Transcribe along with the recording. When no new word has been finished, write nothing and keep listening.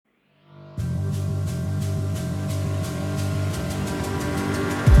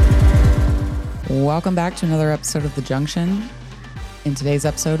Welcome back to another episode of The Junction. In today's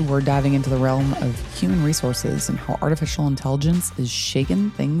episode, we're diving into the realm of human resources and how artificial intelligence is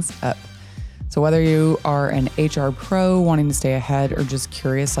shaking things up. So whether you are an HR pro wanting to stay ahead or just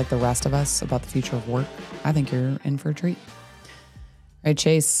curious like the rest of us about the future of work, I think you're in for a treat. All right,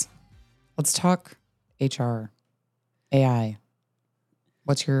 Chase, let's talk HR, AI.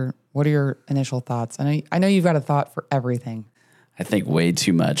 What are your initial thoughts? I know you've got a thought for everything. I think way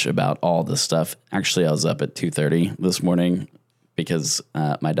too much about all this stuff. Actually, I was up at 2:30 this morning because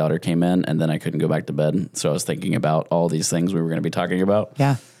my daughter came in and then I couldn't go back to bed. So I was thinking about all these things we were going to be talking about.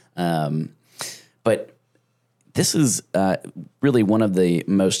 Yeah. But this is really one of the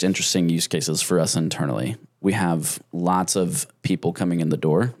most interesting use cases for us internally. We have lots of people coming in the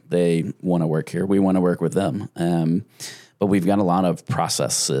door. They want to work here. We want to work with them. But we've got a lot of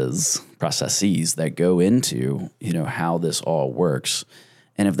processes that go into, how this all works.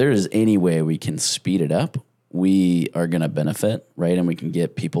 And if there is any way we can speed it up, we are going to benefit, right? And we can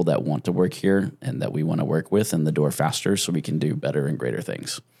get people that want to work here and that we want to work with in the door faster so we can do better and greater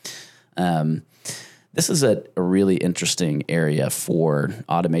things. This is a really interesting area for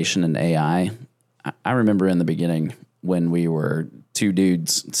automation and AI. I remember in the beginning when we were two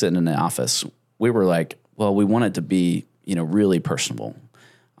dudes sitting in the office, we were like, well, we want it to be really personable.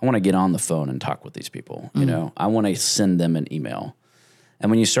 I want to get on the phone and talk with these people. I want to send them an email.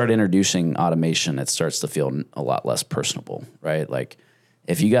 And when you start introducing automation, it starts to feel a lot less personable, right? Like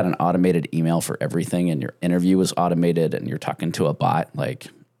if you got an automated email for everything and your interview was automated and you're talking to a bot, like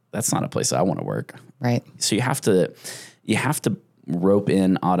that's not a place I want to work. Right. So you have to rope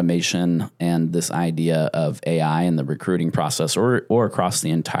in automation and this idea of AI in the recruiting process or across the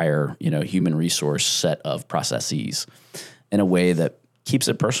entire, human resource set of processes in a way that keeps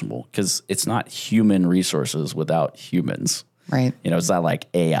it personable because it's not human resources without humans. Right. It's not like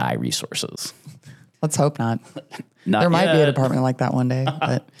AI resources. Let's hope not. Not there might yet. be a department like that one day.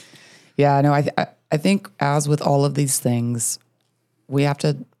 But yeah, no, I think as with all of these things, we have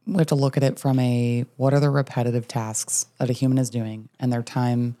to look at it from what are the repetitive tasks that a human is doing and their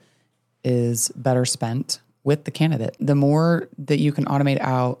time is better spent with the candidate. The more that you can automate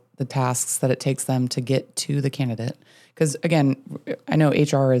out the tasks that it takes them to get to the candidate. Because again, I know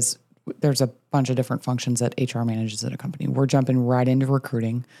there's a bunch of different functions that HR manages at a company. We're jumping right into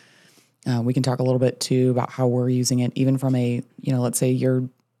recruiting. We can talk a little bit too about how we're using it, even from let's say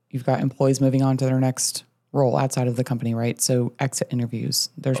you've got employees moving on to their next role outside of the company, right? So exit interviews.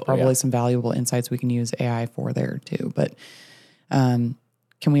 There's probably some valuable insights we can use AI for there too. But can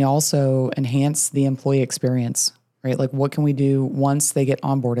we also enhance the employee experience, right? Like what can we do once they get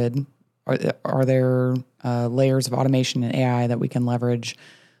onboarded? Are there layers of automation and AI that we can leverage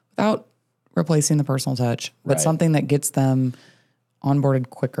without replacing the personal touch, but right. Something that gets them onboarded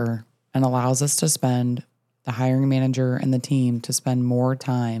quicker and allows us to spend the hiring manager and the team to spend more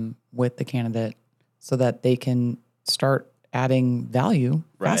time with the candidate so that they can start adding value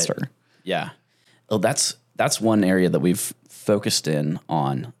faster. Yeah. Well, that's one area that we've focused in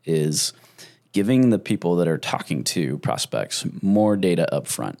on is giving the people that are talking to prospects more data up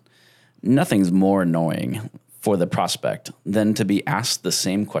front. Nothing's more annoying for the prospect than to be asked the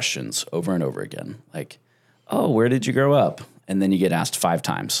same questions over and over again. Like, oh, where did you grow up? And then you get asked 5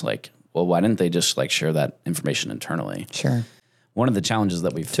 times. Like, well, why didn't they just share that information internally? Sure. One of the challenges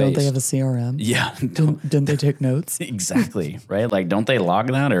that we've faced. Don't they have a CRM? Yeah. Didn't they take notes? Exactly. Right. Like, don't they log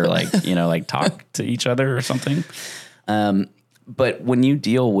that or talk to each other or something? But when you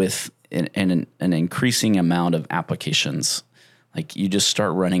deal with an increasing amount of applications, like you just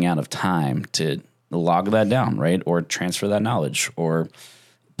start running out of time to log that down, right? Or transfer that knowledge or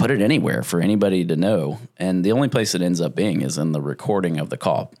put it anywhere for anybody to know. And the only place it ends up being is in the recording of the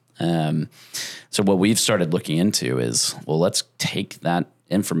call. So what we've started looking into is, well, let's take that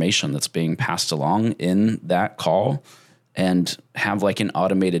information that's being passed along in that call and have like an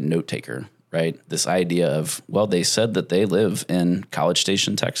automated note taker, right? This idea of, well, they said that they live in College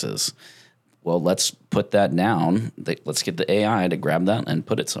Station, Texas. Well, let's put that down. Let's get the AI to grab that and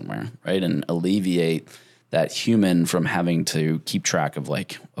put it somewhere, right? And alleviate that human from having to keep track of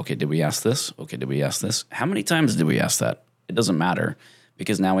okay, did we ask this? Okay, did we ask this? How many times did we ask that? It doesn't matter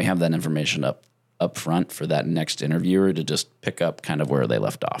because now we have that information up front for that next interviewer to just pick up kind of where they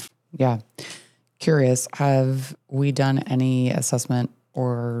left off. Yeah. Curious, have we done any assessment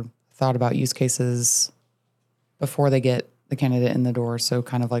or thought about use cases before they get the candidate in the door? So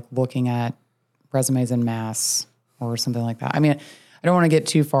kind of like looking at resumes en masse or something like that. I mean, I don't want to get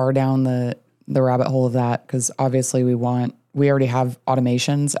too far down the rabbit hole of that because obviously we want we already have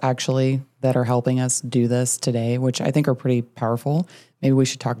automations actually that are helping us do this today, which I think are pretty powerful. Maybe we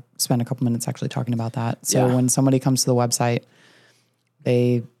should spend a couple minutes actually talking about that. So when somebody comes to the website,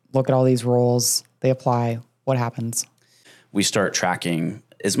 they look at all these roles, they apply, what happens? We start tracking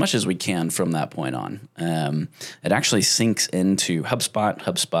as much as we can from that point on. It actually syncs into HubSpot.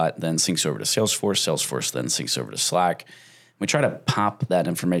 HubSpot then syncs over to Salesforce. Salesforce then syncs over to Slack. We try to pop that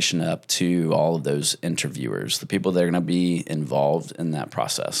information up to all of those interviewers, the people that are going to be involved in that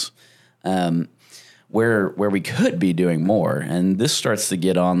process. Where we could be doing more, and this starts to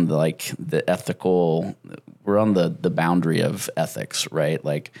get on the ethical, we're on the boundary of ethics, right?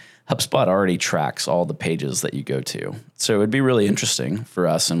 Like HubSpot already tracks all the pages that you go to. So it'd be really interesting for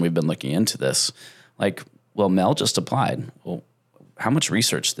us, and we've been looking into this. Like, well, Mel just applied. Well, how much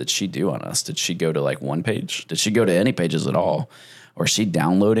research did she do on us? Did she go to like one page? Did she go to any pages at all? Or is she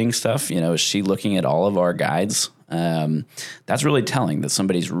downloading stuff? Is she looking at all of our guides? That's really telling that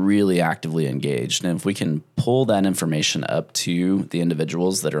somebody's really actively engaged. And if we can pull that information up to the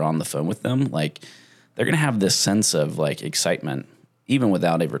individuals that are on the phone with them, like they're going to have this sense of like excitement, even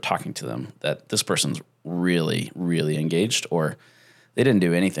without ever talking to them, that this person's really, really engaged, or they didn't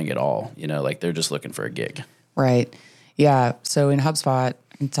do anything at all. Like they're just looking for a gig. Right. Yeah. So in HubSpot,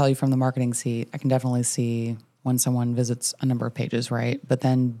 I can tell you from the marketing seat, I can definitely see when someone visits a number of pages, right? But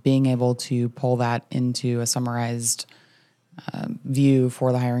then being able to pull that into a summarized view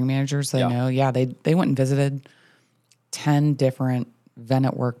for the hiring managers, so they know, they went and visited 10 different Venn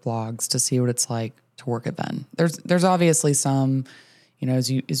at Work blogs to see what it's like to work at Venn. There's obviously some,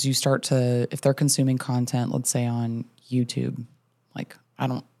 as you start to, if they're consuming content, let's say on YouTube, like I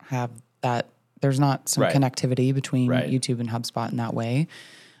don't have that. There's not some connectivity between YouTube and HubSpot in that way.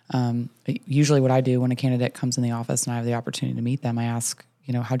 Usually what I do when a candidate comes in the office and I have the opportunity to meet them, I ask,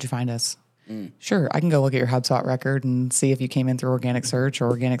 how'd you find us? Sure, I can go look at your HubSpot record and see if you came in through organic search or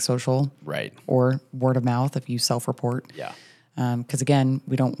organic social. Right. Or word of mouth if you self-report. Yeah. Because again,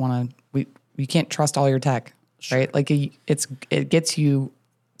 we don't want to, you can't trust all your tech, right? Like it gets you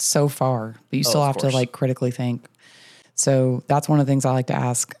so far, but you still have to like critically think. So that's one of the things I like to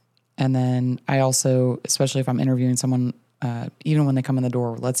ask. And then I also, especially if I'm interviewing someone, even when they come in the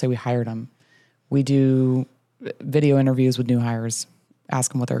door, let's say we hired them, we do video interviews with new hires,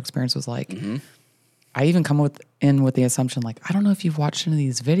 ask them what their experience was like. Mm-hmm. I even come in with the assumption, like, I don't know if you've watched any of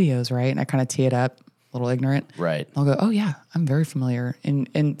these videos, right? And I kind of tee it up, a little ignorant. Right. I'll go, oh yeah, I'm very familiar.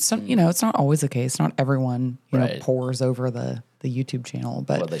 And some, it's not always the case. Not everyone, pours over the YouTube channel,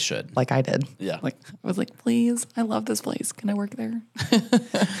 but they should. Like I did. Yeah. Like I was like, please, I love this place. Can I work there?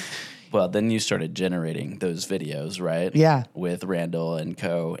 Well, then you started generating those videos, right? Yeah. With Randall and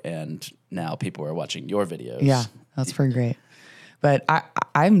co, and now people are watching your videos. Yeah, that's pretty great. But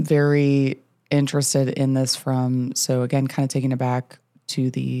I'm very interested in this so again, kind of taking it back to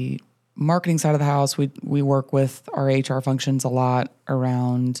the marketing side of the house. We work with our HR functions a lot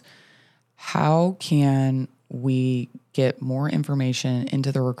around how can we get more information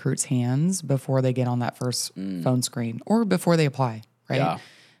into the recruit's hands before they get on that first phone screen or before they apply, right? Yeah.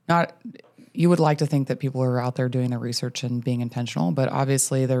 You would like to think that people are out there doing their research and being intentional, but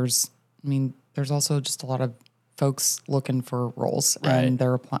obviously there's also just a lot of folks looking for roles, and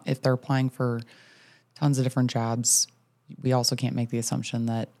if they're applying for tons of different jobs, we also can't make the assumption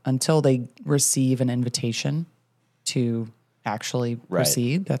that until they receive an invitation to actually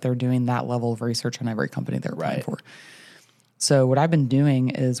proceed, that they're doing that level of research on every company they're applying for. So what I've been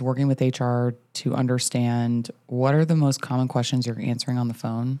doing is working with HR to understand what are the most common questions you're answering on the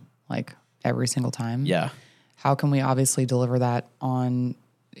phone, like every single time. Yeah. How can we obviously deliver that on,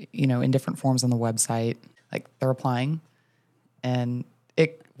 in different forms on the website? Like they're applying and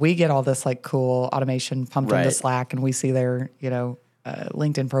we get all this like cool automation pumped into Slack, and we see their,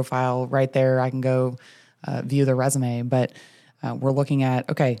 LinkedIn profile right there. I can go view their resume, but we're looking at,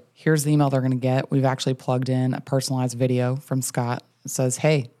 okay, here's the email they're going to get. We've actually plugged in a personalized video from Scott. It says,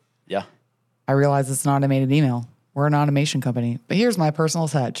 hey, I realize it's an automated email. We're an automation company, but here's my personal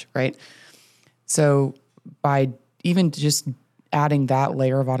touch, right? So by even just adding that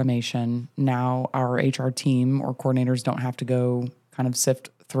layer of automation, now our HR team or coordinators don't have to go kind of sift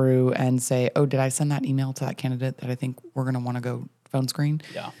through and say, oh, did I send that email to that candidate that I think we're going to want to go phone screen?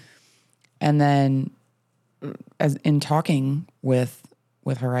 Yeah. And then as in talking with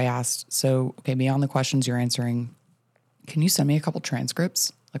her, I asked, so, okay, beyond the questions you're answering, can you send me a couple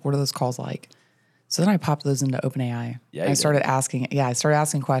transcripts? Like, what are those calls like? So then I popped those into OpenAI. Yeah, I started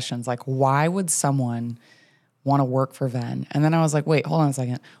asking questions like, why would someone want to work for Venn? And then I was like, wait, hold on a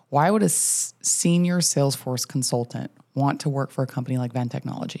second. Why would a senior Salesforce consultant want to work for a company like Venn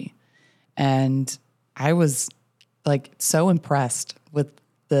Technology? And I was like so impressed with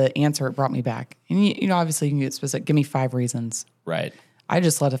the answer it brought me back. And you know, obviously you can get specific. Give me 5 reasons. Right. I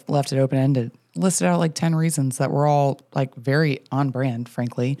just left it open ended. Listed out like 10 reasons that were all like very on brand,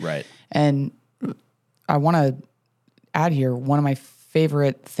 frankly. Right. And I want to add here, one of my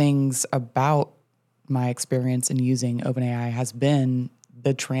favorite things about my experience in using OpenAI has been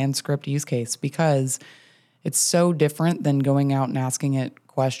the transcript use case, because it's so different than going out and asking it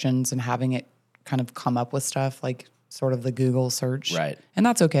questions and having it kind of come up with stuff like sort of the Google search. Right. And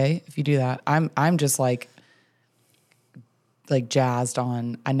that's okay if you do that. I'm just like jazzed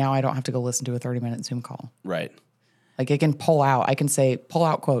on, and now I don't have to go listen to a 30-minute Zoom call. Right. Like it can pull out, I can say, pull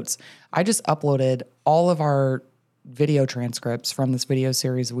out quotes. I just uploaded all of our video transcripts from this video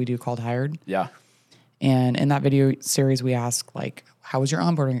series we do called Hired. Yeah. And in that video series, we ask like, how was your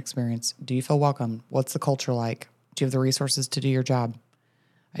onboarding experience? Do you feel welcome? What's the culture like? Do you have the resources to do your job?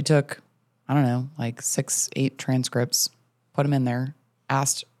 I took, I don't know, like 6, 8 transcripts, put them in there,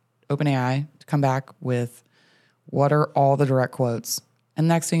 asked OpenAI to come back with what are all the direct quotes. And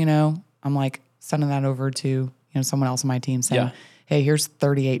next thing you know, I'm like sending that over to, someone else on my team saying, Yeah. hey, here's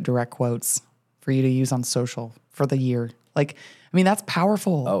 38 direct quotes for you to use on social for the year. Like, I mean, that's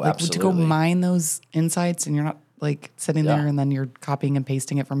powerful. Oh, like, to go absolutely. mine those insights, and you're not like sitting Yeah. there and then you're copying and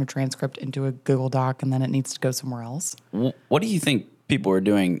pasting it from a transcript into a Google Doc and then it needs to go somewhere else. What do you think people are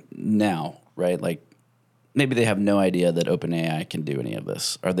doing now, right? Like maybe they have no idea that OpenAI can do any of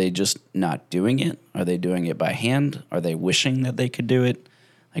this. Are they just not doing it? Are they doing it by hand? Are they wishing that they could do it?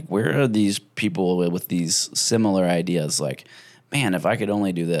 Like, where are these people with these similar ideas? Like, man, if I could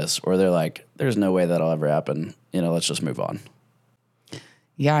only do this. Or they're like, there's no way that'll ever happen. Let's just move on.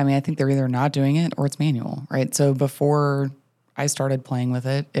 Yeah, I mean, I think they're either not doing it or it's manual, right? So before I started playing with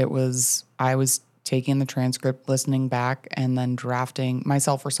it, I was taking the transcript, listening back, and then drafting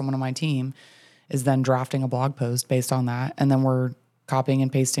myself or someone on my team is then drafting a blog post based on that. And then we're copying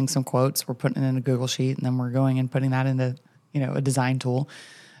and pasting some quotes. We're putting it in a Google Sheet, and then we're going and putting that into, a design tool,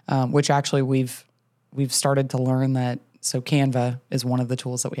 which actually we've started to learn that. So Canva is one of the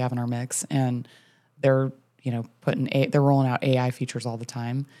tools that we have in our mix, and they're they're rolling out AI features all the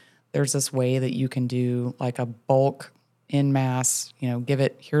time. There's this way that you can do like a bulk in mass, give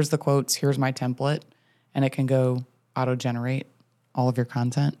it, here's the quotes, here's my template, and it can go auto generate all of your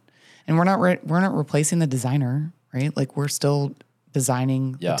content. And we're not replacing the designer, right? Like we're still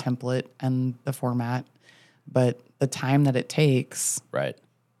designing Yeah. the template and the format, but the time that it takes Right.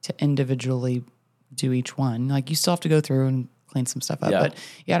 to individually do each one, like you still have to go through and clean some stuff up. Yeah. But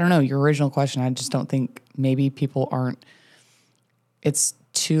yeah, I don't know. Your original question, I just don't think maybe people it's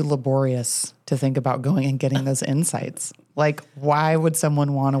too laborious to think about going and getting those insights. Like, why would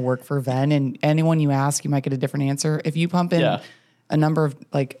someone want to work for Venn? And anyone you ask, you might get a different answer. If you pump in Yeah. a number of,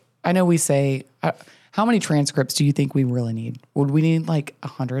 like, I know we say, how many transcripts do you think we really need? Would we need like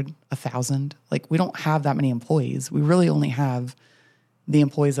 100, 1,000? Like, we don't have that many employees. We really only have the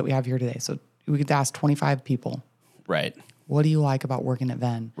employees that we have here today. So we could ask 25 people, Right. what do you like about working at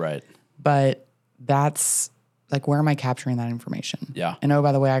Venn? Right. But that's like, where am I capturing that information? Yeah. And oh,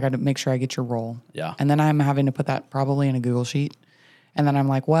 by the way, I got to make sure I get your role. Yeah. And then I'm having to put that probably in a Google Sheet. And then I'm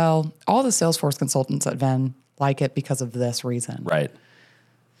like, well, all the Salesforce consultants at Venn like it because of this reason. Right.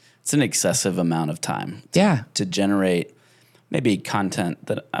 It's an excessive amount of time Yeah. to generate maybe content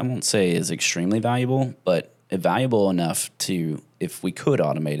that I won't say is extremely valuable, but valuable enough to, if we could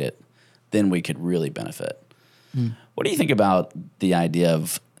automate it, then we could really benefit. What do you think about the idea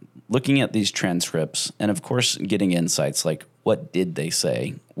of looking at these transcripts and, of course, getting insights like what did they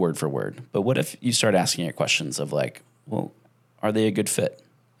say word for word? But what if you start asking it questions of like, well, are they a good fit?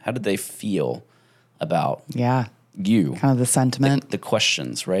 How did they feel about Yeah. you? Kind of the sentiment. The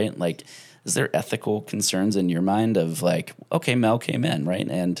questions, right? Like, is there ethical concerns in your mind of like, okay, Mel came in, right?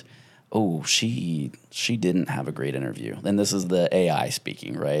 And, oh, she didn't have a great interview. And this is the AI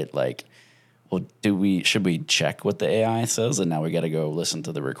speaking, right? Like, well, should we check what the AI says and now we got to go listen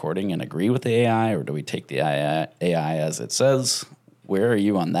to the recording and agree with the AI, or do we take the AI as it says? Where are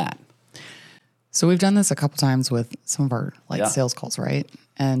you on that? So we've done this a couple times with some of our Yeah. sales calls, right?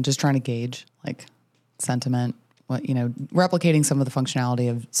 And just trying to gauge like sentiment, replicating some of the functionality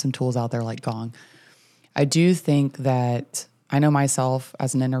of some tools out there like Gong. I do think that I know myself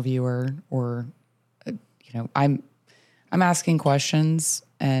as an interviewer, or I'm asking questions,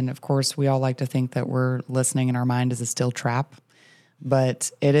 and of course we all like to think that we're listening and our mind is a still trap, but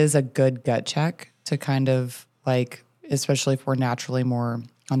it is a good gut check to kind of like, especially if we're naturally more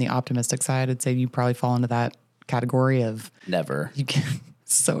on the optimistic side, I'd say you probably fall into that category of Never. you get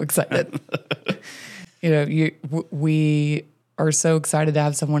so excited. We are so excited to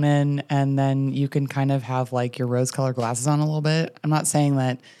have someone in, and then you can kind of have like your rose colored glasses on a little bit. I'm not saying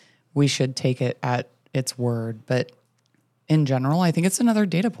that we should take it at its word, but in general, I think it's another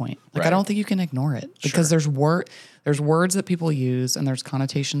data point. Like, I don't think you can ignore it because there's words that people use and there's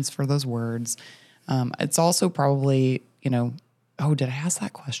connotations for those words. It's also probably, oh, did I ask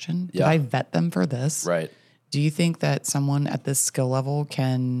that question? Did I vet them for this? Right. Do you think that someone at this skill level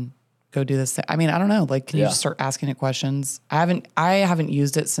can go do this? I mean, I don't know. Like, can you just start asking it questions? I haven't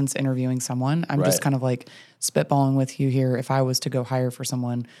used it since interviewing someone. I'm just kind of like spitballing with you here. If I was to go hire for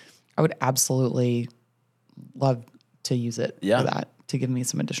someone, I would absolutely love to use it for that, to give me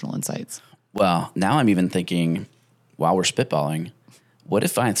some additional insights. Well, now I'm even thinking, while we're spitballing, what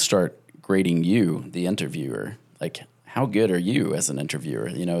if I start grading you, the interviewer? Like, how good are you as an interviewer?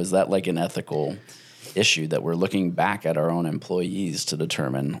 Is that like an ethical issue that we're looking back at our own employees to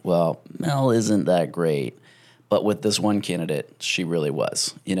determine, well, Mel isn't that great, but with this one candidate, she really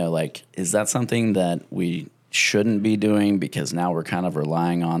was. Is that something that we shouldn't be doing because now we're kind of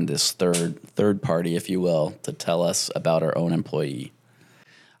relying on this third party, if you will, to tell us about our own employee?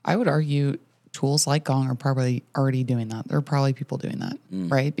 I would argue tools like Gong are probably already doing that. There are probably people doing that,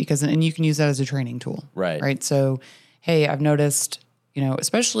 right? And you can use that as a training tool, right? So, hey, I've noticed,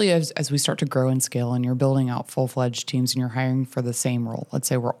 especially as we start to grow and scale and you're building out full-fledged teams and you're hiring for the same role. Let's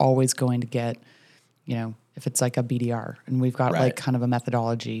say we're always going to get, if it's like a BDR and we've got like kind of a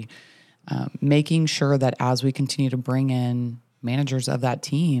methodology, making sure that as we continue to bring in managers of that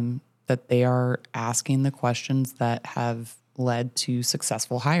team, that they are asking the questions that have led to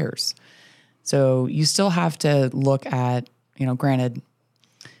successful hires. So you still have to look at, granted,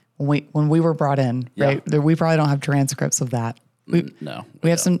 when we were brought in, right? We probably don't have transcripts of that. We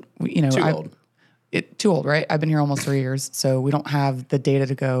have some, Too old. Too old, right? I've been here almost 3 years, so we don't have the data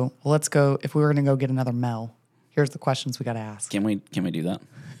to go, well, let's go, if we were going to go get another Mel, here's the questions we got to ask. Can we do that?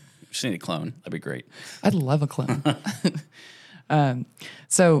 Just need a clone. That'd be great. I'd love a clone.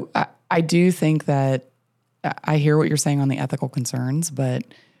 So I do think that I hear what you're saying on the ethical concerns, but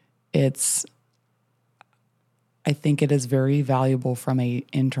I think it is very valuable from a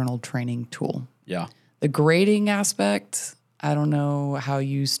internal training tool. Yeah. The grading aspect, I don't know how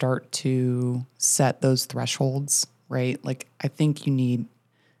you start to set those thresholds, right? Like, I think you need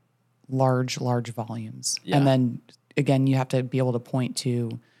large volumes. Yeah. And then again, you have to be able to point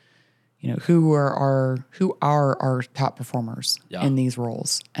to, who are our top performers in these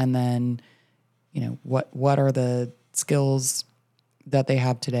roles. And then, what are the skills that they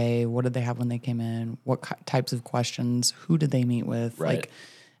have today? What did they have when they came in? What types of questions? Who did they meet with? Right. And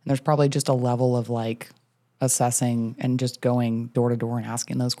there's probably just a level of like assessing and just going door to door and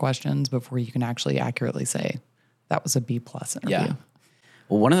asking those questions before you can actually accurately say that was a B+ interview. Yeah.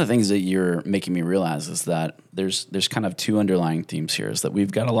 Well, one of the things that you're making me realize is that there's kind of two underlying themes here. Is that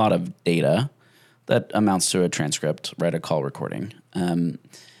we've got a lot of data that amounts to a transcript, right? A call recording.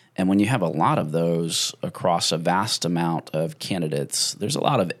 And when you have a lot of those across a vast amount of candidates, there's a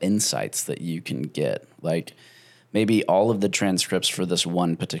lot of insights that you can get. Like maybe all of the transcripts for this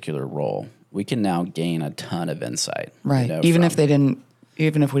one particular role, we can now gain a ton of insight. Right. Even if we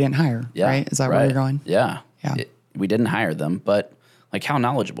didn't hire, right? Is that where you're going? Yeah. We didn't hire them, but like how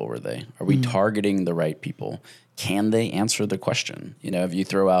knowledgeable were they? Are we targeting the right people? Can they answer the question? If you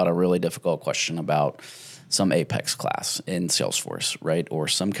throw out a really difficult question about some Apex class in Salesforce, right? Or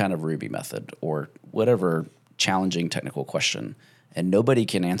some kind of Ruby method or whatever challenging technical question, and nobody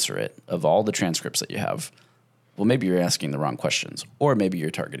can answer it of all the transcripts that you have, well, maybe you're asking the wrong questions, or maybe you're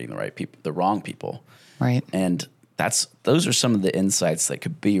targeting the right people, the wrong people. Right. And those are some of the insights that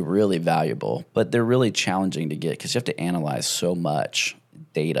could be really valuable, but they're really challenging to get because you have to analyze so much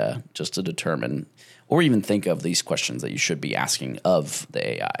data just to determine or even think of these questions that you should be asking of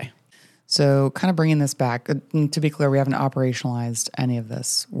the AI. So kind of bringing this back, to be clear, we haven't operationalized any of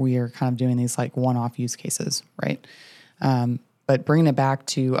this. We are kind of doing these like one-off use cases, right? But bringing it back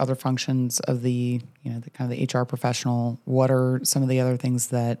to other functions of the kind of the HR professional, what are some of the other things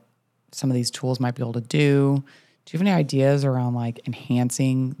that some of these tools might be able to do? Do you have any ideas around like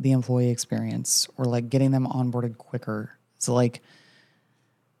enhancing the employee experience or like getting them onboarded quicker? So like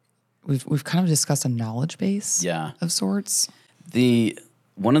we've kind of discussed a knowledge base of sorts.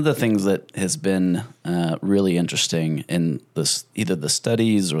 One of the things that has been really interesting in this, either the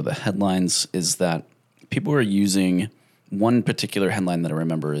studies or the headlines, is that people are using one particular headline that I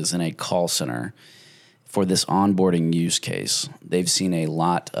remember is in a call center for this onboarding use case. They've seen a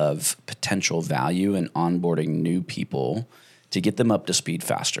lot of potential value in onboarding new people to get them up to speed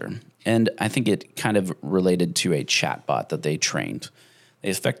faster. And I think it kind of related to a chatbot that they trained. They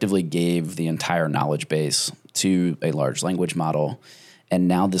effectively gave the entire knowledge base to a large language model. And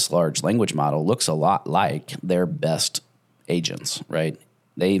now this large language model looks a lot like their best agents, right?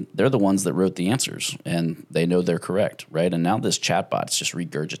 They're the ones that wrote the answers and they know they're correct, right? And now this chatbot's just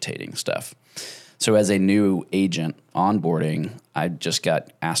regurgitating stuff. So as a new agent onboarding, I just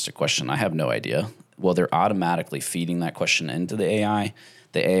got asked a question. I have no idea. Well, they're automatically feeding that question into the AI.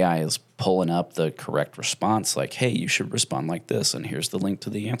 The AI is pulling up the correct response, like, hey, you should respond like this, and here's the link to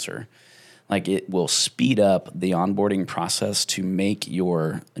the answer. Like, it will speed up the onboarding process to make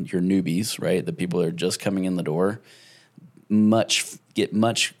your newbies, right, the people that are just coming in the door, get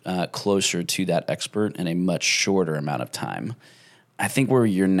much closer to that expert in a much shorter amount of time. I think where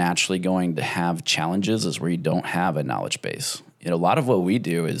you're naturally going to have challenges is where you don't have a knowledge base. A lot of what we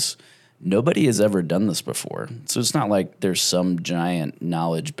do is nobody has ever done this before. So it's not like there's some giant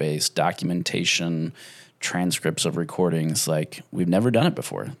knowledge base, documentation, transcripts of recordings. Like, we've never done it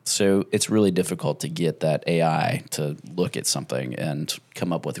before. So it's really difficult to get that AI to look at something and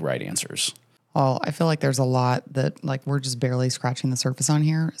come up with the right answers. Well, I feel like there's a lot that like we're just barely scratching the surface on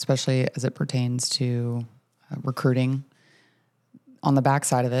here, especially as it pertains to recruiting on the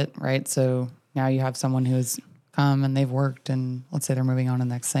backside of it, right? So now you have someone who's come and they've worked and let's say they're moving on to the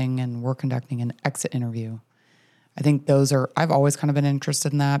next thing and we're conducting an exit interview. I think I've always kind of been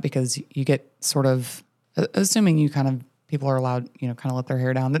interested in that because you get sort of, assuming people are allowed, kind of let their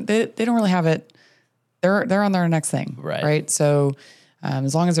hair down. They don't really have it. They're on their next thing, right? So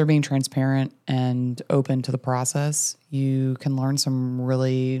as long as they're being transparent and open to the process, you can learn some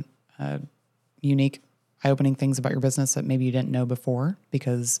really unique, eye-opening things about your business that maybe you didn't know before.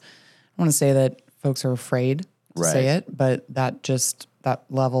 Because I want to say that folks are afraid to say it, but that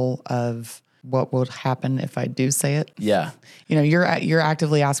level of what would happen if I do say it. Yeah, you're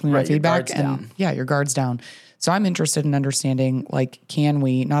actively asking me my feedback, your guard's down. Your guard's down. So I'm interested in understanding, like, can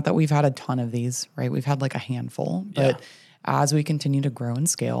we? Not that we've had a ton of these, right? We've had like a handful, but as we continue to grow and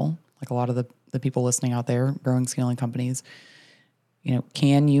scale, like a lot of the people listening out there, growing, scaling companies,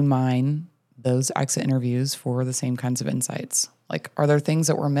 can you mine those exit interviews for the same kinds of insights? Like, are there things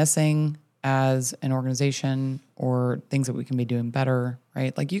that we're missing as an organization or things that we can be doing better,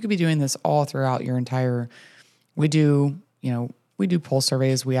 right? Like, you could be doing this all throughout your entire, we do pulse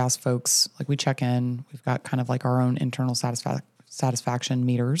surveys. We ask folks, like, we check in, we've got kind of like our own internal satisfaction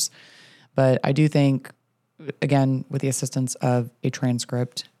meters. But I do think, again, with the assistance of a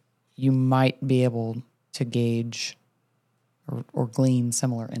transcript, you might be able to gauge or glean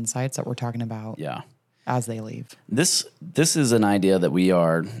similar insights that we're talking about as they leave. This is an idea that we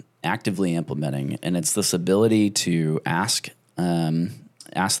are actively implementing, and it's this ability to ask the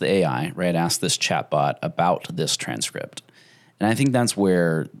AI, right? Ask this chatbot about this transcript. And I think that's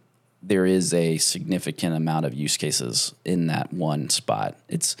where there is a significant amount of use cases in that one spot.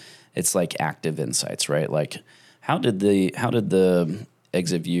 It's like active insights, right? Like, how did the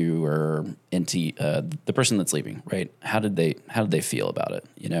exit view or the person that's leaving, right? How did they feel about it?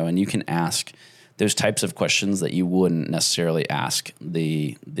 And you can ask those types of questions that you wouldn't necessarily ask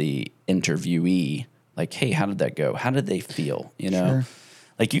the interviewee. Like, hey, how did that go? How did they feel? Sure.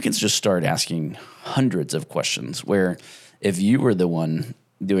 Like, you can just start asking hundreds of questions where if you were the one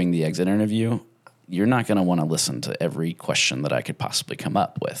doing the exit interview, you're not going to want to listen to every question that I could possibly come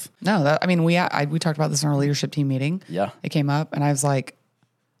up with. No, we talked about this in our leadership team meeting. Yeah. It came up and I was like,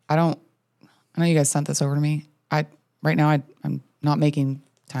 I know you guys sent this over to me. Right now I'm not making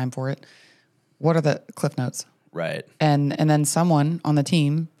time for it. What are the cliff notes? Right. And then someone on the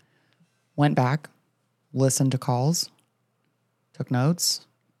team went back, listened to calls, took notes,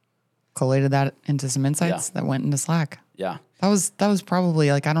 collated that into some insights that went into Slack. Yeah. That was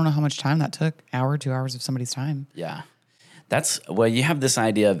probably, like, I don't know how much time that took, hour, 2 hours of somebody's time. Yeah. You have this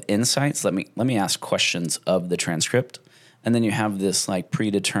idea of insights. Let me ask questions of the transcript. And then you have this like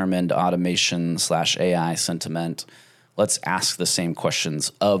predetermined automation / AI sentiment. Let's ask the same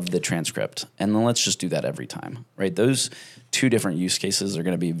questions of the transcript. And then let's just do that every time, right? Those two different use cases are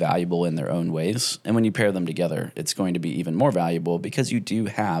going to be valuable in their own ways. And when you pair them together, it's going to be even more valuable because you do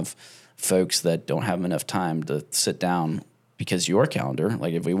have folks that don't have enough time to sit down because your calendar,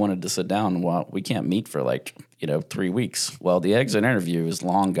 like if we wanted to sit down, well, we can't meet for 3 weeks. Well, the exit interview is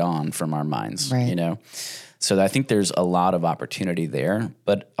long gone from our minds, right. So I think there's a lot of opportunity there,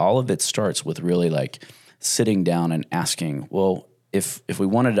 but all of it starts with really like sitting down and asking, well, if we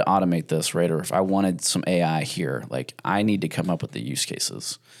wanted to automate this, right, or if I wanted some AI here, like I need to come up with the use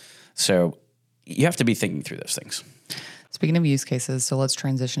cases. So you have to be thinking through those things. Speaking of use cases, so let's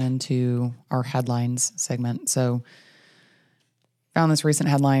transition into our headlines segment. So found this recent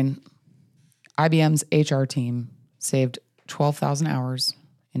headline, IBM's HR team saved 12,000 hours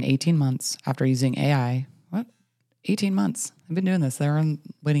in 18 months after using AI. What? 18 months. I've been doing this. They're on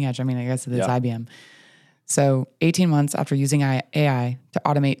leading edge. I mean, I guess it is Yeah. IBM. So 18 months after using AI to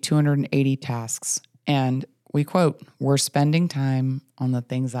automate 280 tasks. And we quote, we're spending time on the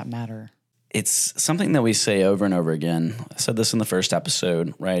things that matter. It's something that we say over and over again. I said this in the first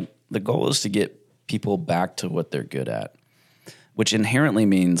episode, right? The goal is to get people back to what they're good at, which inherently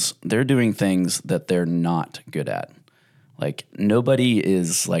means they're doing things that they're not good at. Like nobody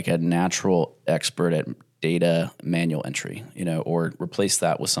is like a natural expert at data manual entry, or replace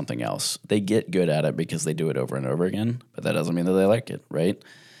that with something else. They get good at it because they do it over and over again, but that doesn't mean that they like it, right?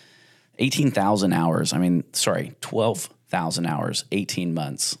 18,000 hours. 12,000 hours, 18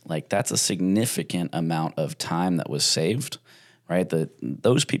 months. Like that's a significant amount of time that was saved, right?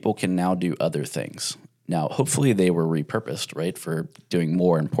 Those people can now do other things. Now, hopefully they were repurposed, right, for doing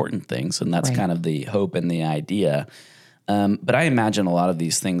more important things. And that's Right. kind of the hope and the idea. But I imagine a lot of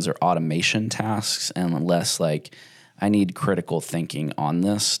these things are automation tasks and less like I need critical thinking on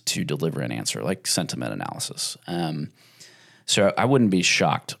this to deliver an answer, like sentiment analysis. So I wouldn't be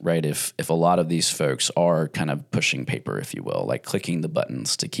shocked, right, if a lot of these folks are kind of pushing paper, if you will, like clicking the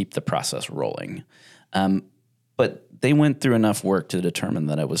buttons to keep the process rolling. But they went through enough work to determine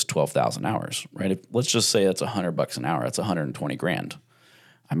that it was 12,000 hours, right? Let's just say it's $100 an hour. It's 120 grand.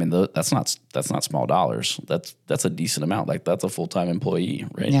 That's not small dollars. That's a decent amount. Like that's a full-time employee,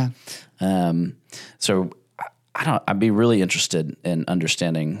 right? Yeah. So I'd be really interested in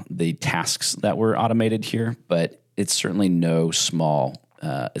understanding the tasks that were automated here, but it's certainly no small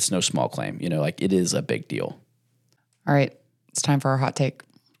claim. Like it is a big deal. All right. It's time for our hot take.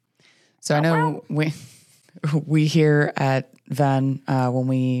 So I know we here at Venn, when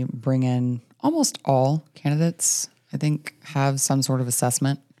we bring in almost all candidates, I think have some sort of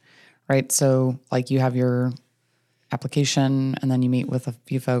assessment, right? So like you have your application and then you meet with a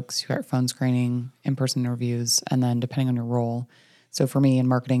few folks, you got phone screening, in-person interviews, and then depending on your role. So for me in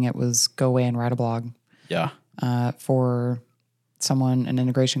marketing, it was go away and write a blog. Yeah. For someone, an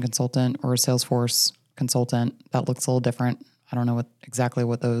integration consultant or a Salesforce consultant, that looks a little different. I don't know exactly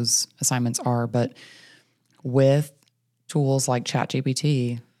what those assignments are, but with tools like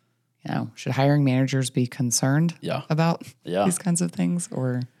ChatGPT, should hiring managers be concerned about these kinds of things?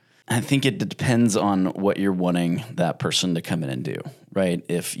 Or I think it depends on what you're wanting that person to come in and do, right?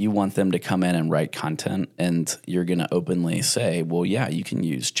 If you want them to come in and write content and you're going to openly say, well, yeah, you can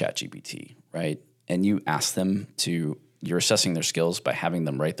use ChatGPT, right? And you ask them you're assessing their skills by having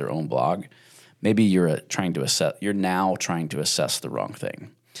them write their own blog. Maybe you're now trying to assess the wrong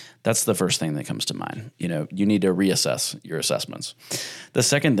thing. That's the first thing that comes to mind. You need to reassess your assessments. The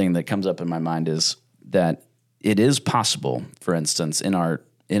second thing that comes up in my mind is that it is possible, for instance, in our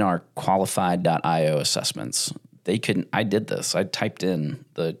qualified.io assessments, I did this. I typed in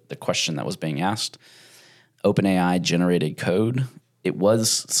the question that was being asked. OpenAI generated code. It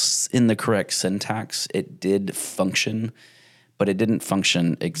was in the correct syntax. It did function, but it didn't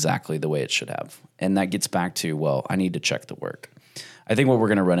function exactly the way it should have. And that gets back to, I need to check the work. I think what we're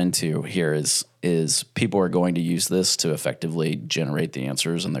going to run into here is people are going to use this to effectively generate the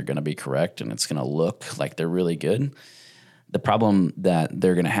answers, and they're going to be correct, and it's going to look like they're really good. The problem that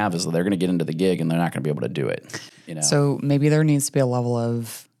they're going to have is that they're going to get into the gig and they're not going to be able to do it. So maybe there needs to be a level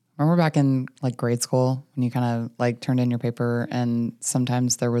of, remember back in like grade school when you kind of like turned in your paper and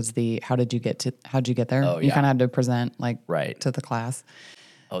sometimes there was how'd you get there? Oh, you yeah. kind of had to present Right. to the class.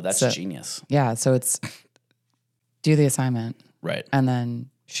 Oh, that's genius. Yeah. So it's do the assignment. Right. And then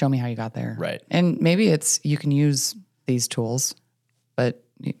show me how you got there. Right. And maybe you can use these tools, but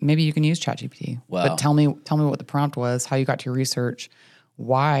maybe you can use ChatGPT. Wow. But tell me what the prompt was, how you got to your research.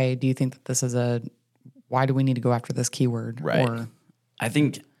 Why do you think that this is why do we need to go after this keyword? Right. Or, I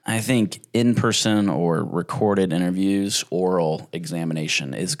think in-person or recorded interviews, oral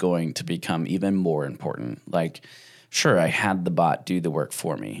examination is going to become even more important. Like, sure, I had the bot do the work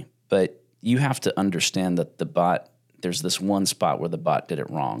for me, but you have to understand that there's this one spot where the bot did it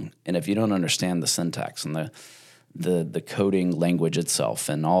wrong. And if you don't understand the syntax and the coding language itself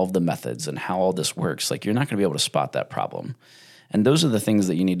and all of the methods and how all this works, like you're not going to be able to spot that problem. And those are the things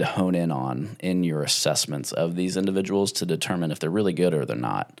that you need to hone in on in your assessments of these individuals to determine if they're really good or they're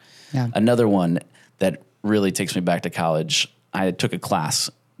not. Yeah. Another one that really takes me back to college, I took a class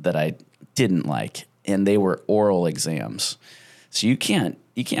that I didn't like, and they were oral exams. So you can't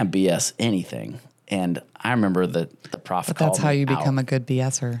BS anything. And I remember that the prof but called that's how me you out. become a good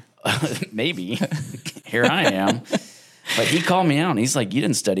BSer. Maybe. Here I am. But he called me out and he's like, you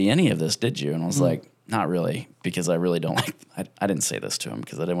didn't study any of this, did you? And I was like, not really, because I really don't I didn't say this to him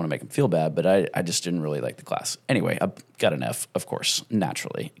because I didn't want to make him feel bad, but I just didn't really like the class. Anyway, I got an F, of course,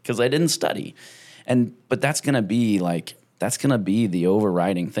 naturally, because I didn't study. But that's going to be the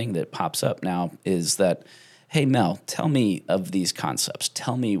overriding thing that pops up now is that, hey, Mel, tell me of these concepts.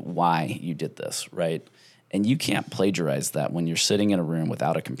 Tell me why you did this, right? And you can't plagiarize that when you're sitting in a room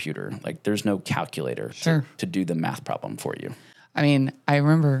without a computer. Like there's no calculator to do the math problem for you. I mean, I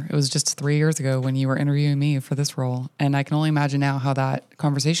remember it was just 3 years ago when you were interviewing me for this role. And I can only imagine now how that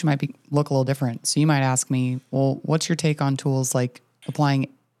conversation might look a little different. So you might ask me, well, what's your take on tools like applying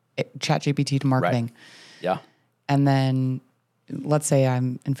ChatGPT to marketing? Right. Yeah. And then let's say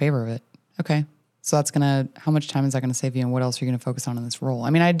I'm in favor of it. Okay. So how much time is that going to save you and what else are you going to focus on in this role? I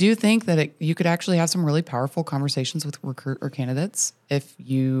mean, I do think that you could actually have some really powerful conversations with recruiter candidates if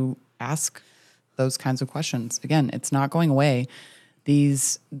you ask those kinds of questions. Again, it's not going away.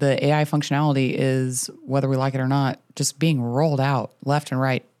 The AI functionality is, whether we like it or not, just being rolled out left and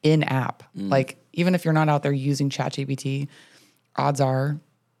right in app. Like even if you're not out there using ChatGPT, odds are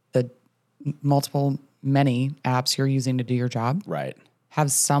the many apps you're using to do your job have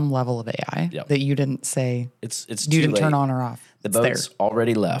some level of AI that you didn't say it's you too didn't late. turn on or off. The boat's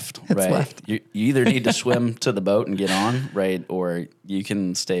already left, right? Left. You either need to swim to the boat and get on, right? Or you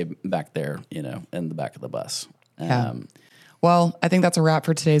can stay back there, in the back of the bus. Yeah. Well, I think that's a wrap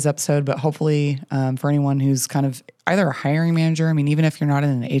for today's episode, but hopefully for anyone who's kind of either a hiring manager, I mean, even if you're not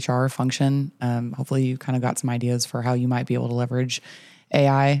in an HR function, hopefully you kind of got some ideas for how you might be able to leverage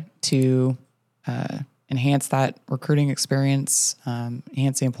AI to enhance that recruiting experience,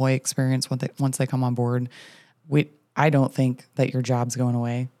 enhance the employee experience once they come on board. I don't think that your job's going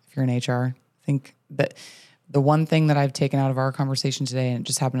away if you're in HR. I think that the one thing that I've taken out of our conversation today, and it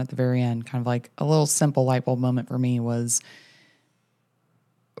just happened at the very end, kind of like a little simple light bulb moment for me, was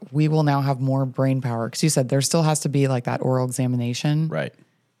we will now have more brain power. Because you said there still has to be like that oral examination. Right.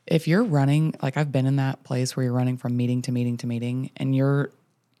 If you're running, like I've been in that place where you're running from meeting to meeting to meeting, and you're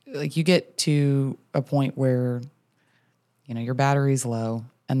like, you get to a point where, your battery's low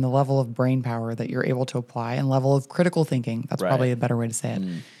and the level of brain power that you're able to apply and level of critical thinking, that's probably a better way to say it,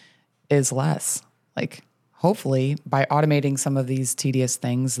 is less. Like hopefully by automating some of these tedious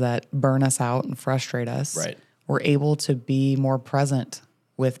things that burn us out and frustrate us, we're able to be more present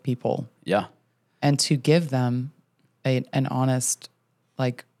with people. Yeah. And to give them an honest,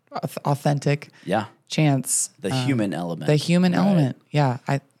 like authentic chance. The human element. The human element. Yeah.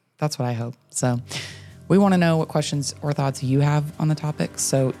 That's what I hope. So we want to know what questions or thoughts you have on the topic.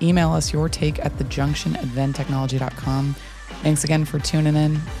 So email us your take at thejunction@ventechnology.com. Thanks again for tuning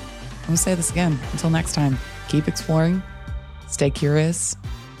in. I'm going to say this again. Until next time, keep exploring, stay curious,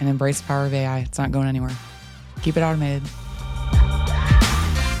 and embrace the power of AI. It's not going anywhere. Keep it automated.